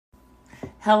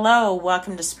Hello,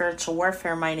 welcome to Spiritual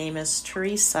Warfare. My name is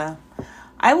Teresa.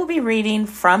 I will be reading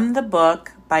from the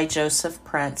book by Joseph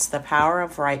Prince, The Power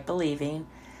of Right Believing,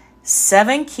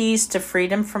 7 Keys to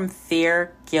Freedom from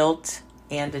Fear, Guilt,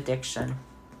 and Addiction.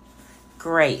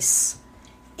 Grace.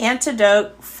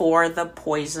 Antidote for the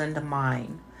poisoned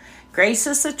mind. Grace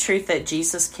is the truth that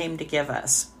Jesus came to give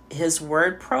us. His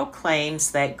word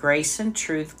proclaims that grace and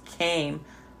truth came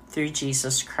through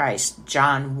Jesus Christ.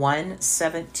 John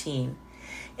 1:17.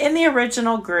 In the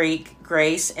original Greek,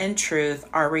 grace and truth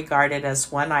are regarded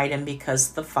as one item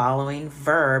because the following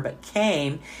verb,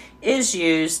 came, is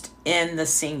used in the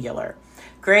singular.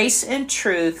 Grace and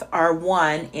truth are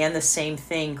one and the same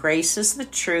thing. Grace is the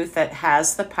truth that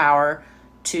has the power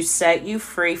to set you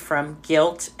free from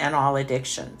guilt and all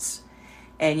addictions.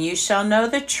 And you shall know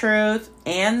the truth,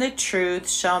 and the truth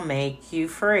shall make you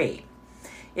free.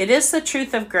 It is the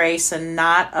truth of grace and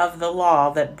not of the law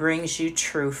that brings you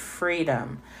true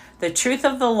freedom. The truth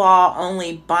of the law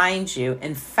only binds you.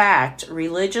 In fact,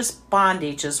 religious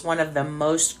bondage is one of the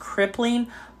most crippling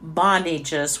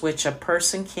bondages which a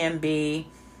person can be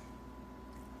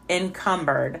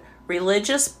encumbered.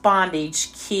 Religious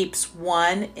bondage keeps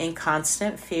one in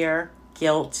constant fear,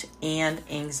 guilt, and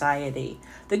anxiety.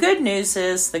 The good news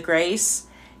is the grace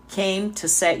came to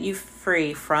set you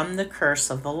free from the curse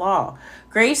of the law.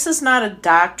 Grace is not a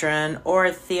doctrine or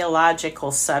a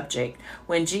theological subject.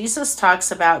 When Jesus talks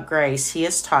about grace, he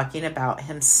is talking about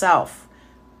himself.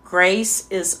 Grace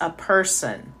is a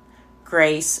person.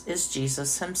 Grace is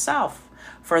Jesus himself.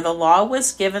 For the law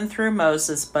was given through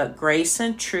Moses, but grace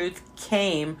and truth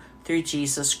came through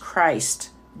Jesus Christ.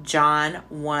 John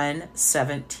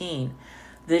 1:17.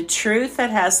 The truth that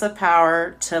has the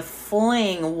power to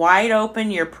fling wide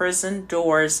open your prison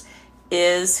doors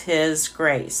is his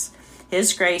grace.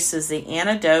 His grace is the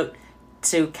antidote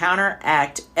to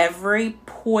counteract every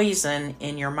poison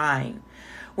in your mind.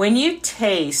 When you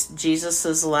taste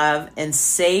Jesus' love and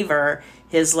savor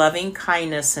his loving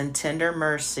kindness and tender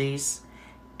mercies,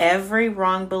 every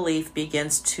wrong belief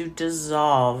begins to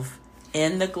dissolve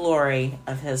in the glory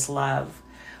of his love.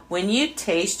 When you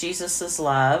taste Jesus'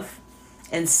 love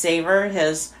and savor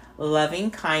his loving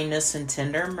kindness and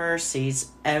tender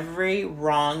mercies, every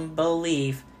wrong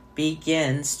belief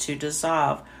begins to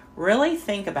dissolve. Really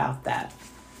think about that.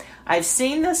 I've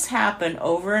seen this happen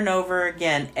over and over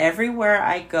again everywhere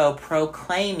I go,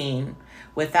 proclaiming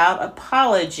without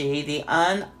apology the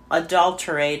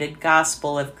unadulterated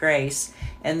gospel of grace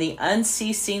and the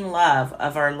unceasing love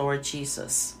of our Lord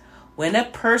Jesus. When a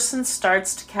person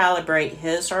starts to calibrate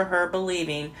his or her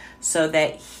believing so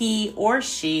that he or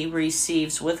she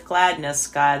receives with gladness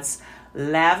God's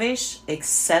lavish,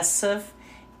 excessive,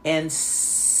 and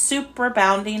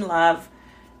superabounding love,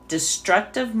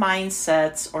 destructive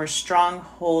mindsets or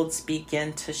strongholds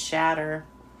begin to shatter.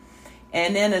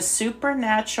 And in a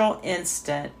supernatural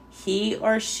instant, he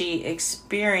or she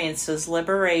experiences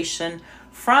liberation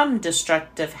from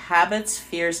destructive habits,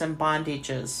 fears, and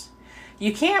bondages.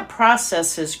 You can't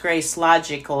process his grace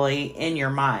logically in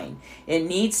your mind. It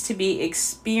needs to be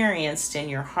experienced in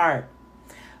your heart.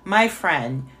 My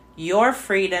friend, your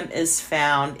freedom is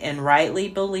found in rightly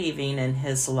believing in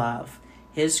his love,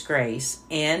 his grace,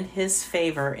 and his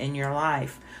favor in your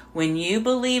life. When you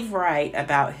believe right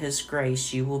about his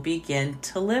grace, you will begin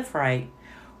to live right.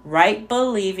 Right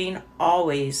believing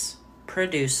always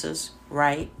produces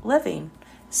right living.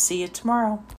 See you tomorrow.